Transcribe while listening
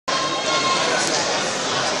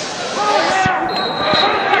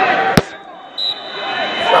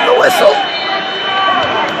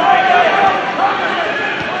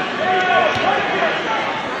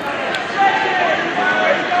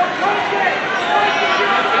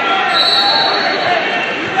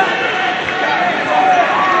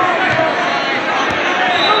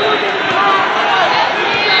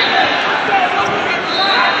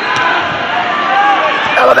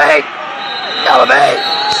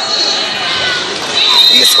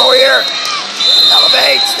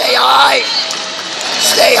Stay high.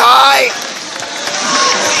 Stay high.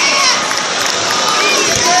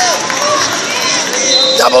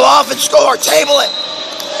 Double off and score. Table it.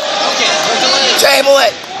 Table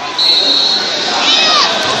it.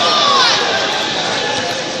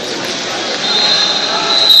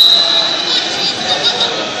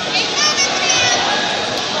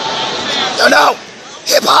 No.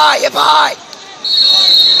 Hip high, hip high.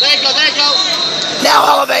 There you go, there you go.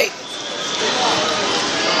 Now elevate.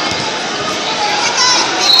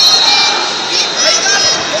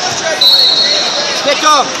 Pick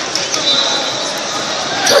up.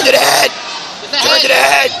 Turn it ahead. Turn it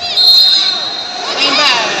ahead. Lean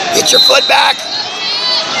back. Get your foot back.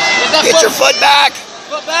 Get your foot back.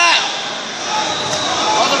 Foot back.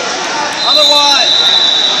 Other one.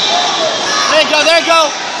 There you go, there you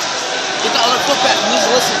go. Get the other foot back. You need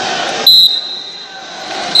to listen.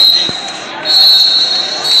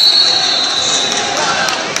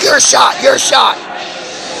 Your shot, your shot.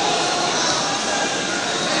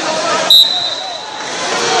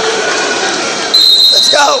 Let's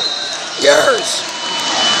go. Yours.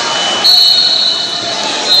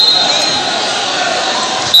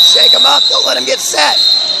 Shake him up. Don't let him get set.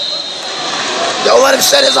 Don't let him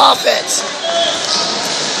set his offense.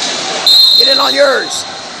 Get in on yours.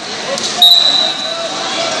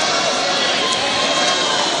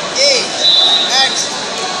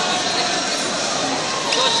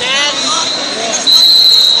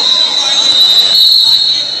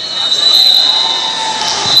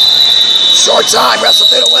 Short time, wrestle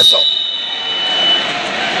through the whistle.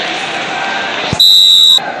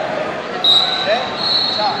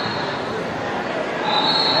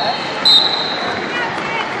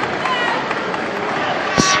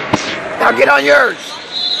 Now get on yours.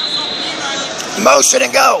 Motion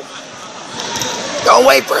and go. Don't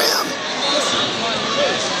wait for him.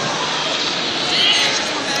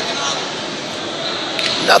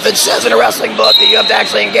 Nothing says in a wrestling book that you have to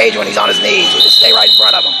actually engage when he's on his knees. You just stay right in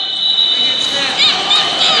front of him.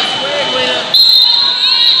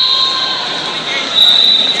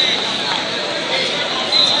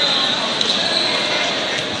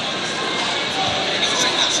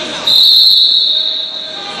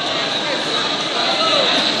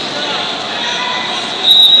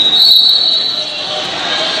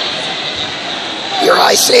 Your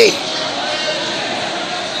IC.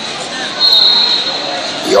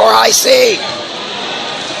 Your IC.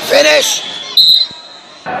 Finish.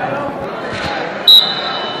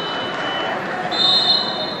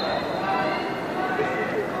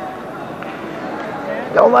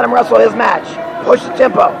 Don't let him wrestle his match. Push the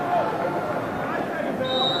tempo.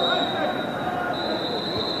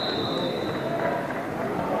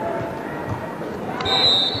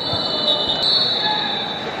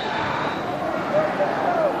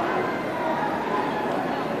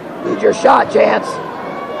 Need your shot, Chance.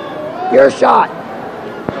 Your shot.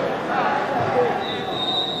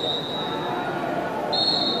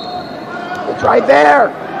 It's right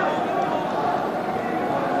there.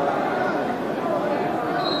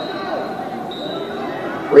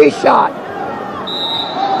 Re-shot.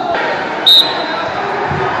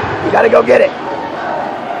 You gotta go get it.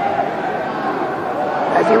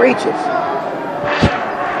 As he reaches.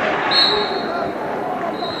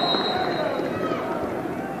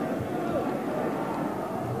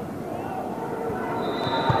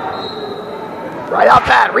 Right off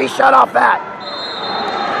that, re-shot off that.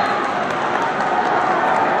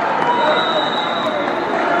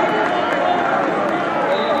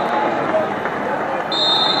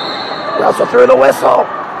 Wrestle through the whistle.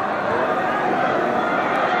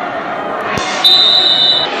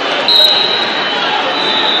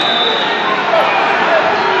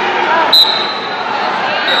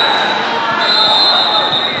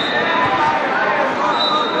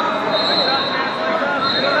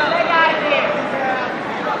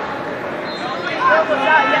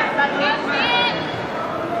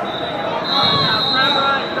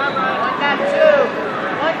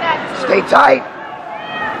 Stay tight.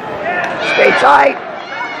 Stay tight.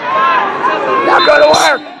 Now go to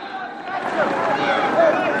work.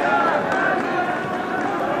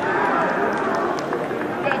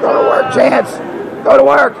 Go to work, Chance. Go to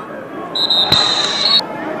work.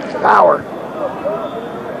 Power.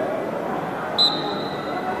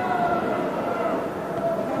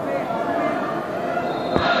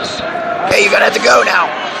 Okay, you're gonna have to go now.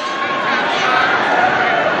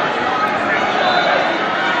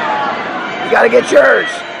 You gotta get yours.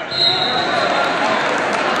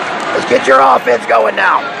 Let's get your offense going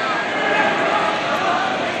now.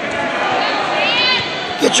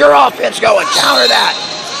 Get your offense going. Counter that.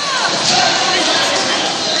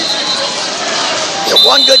 Get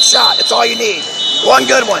one good shot. That's all you need. One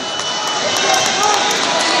good one.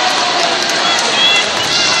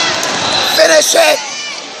 Finish it.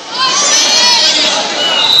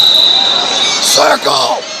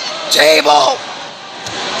 Circle. Table.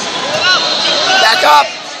 Back up.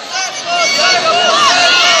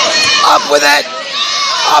 Up with it.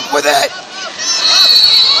 Up with it.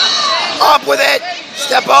 Up with it.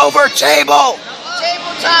 Step over. Table.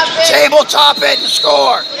 Table top it and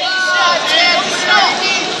score.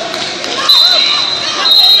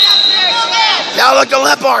 Now look to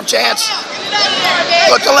limp arm, Chance.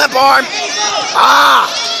 Look to limp arm. Ah!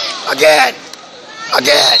 Again.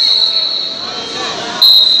 Again.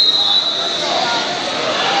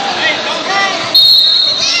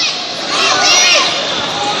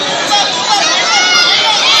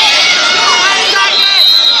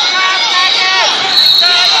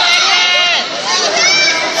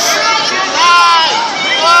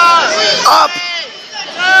 Up.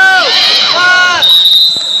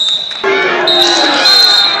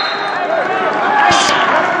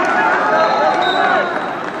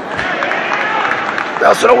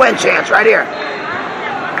 Rasler to win chance right here.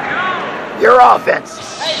 Your offense.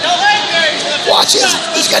 Watch him.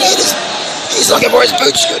 He's gonna hit his. He's looking for his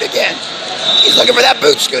boot scoot again. He's looking for that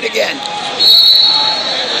boot scoot again.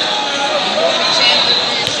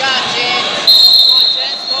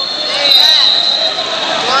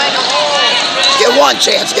 Get one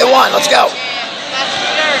chance. Get one. Let's go.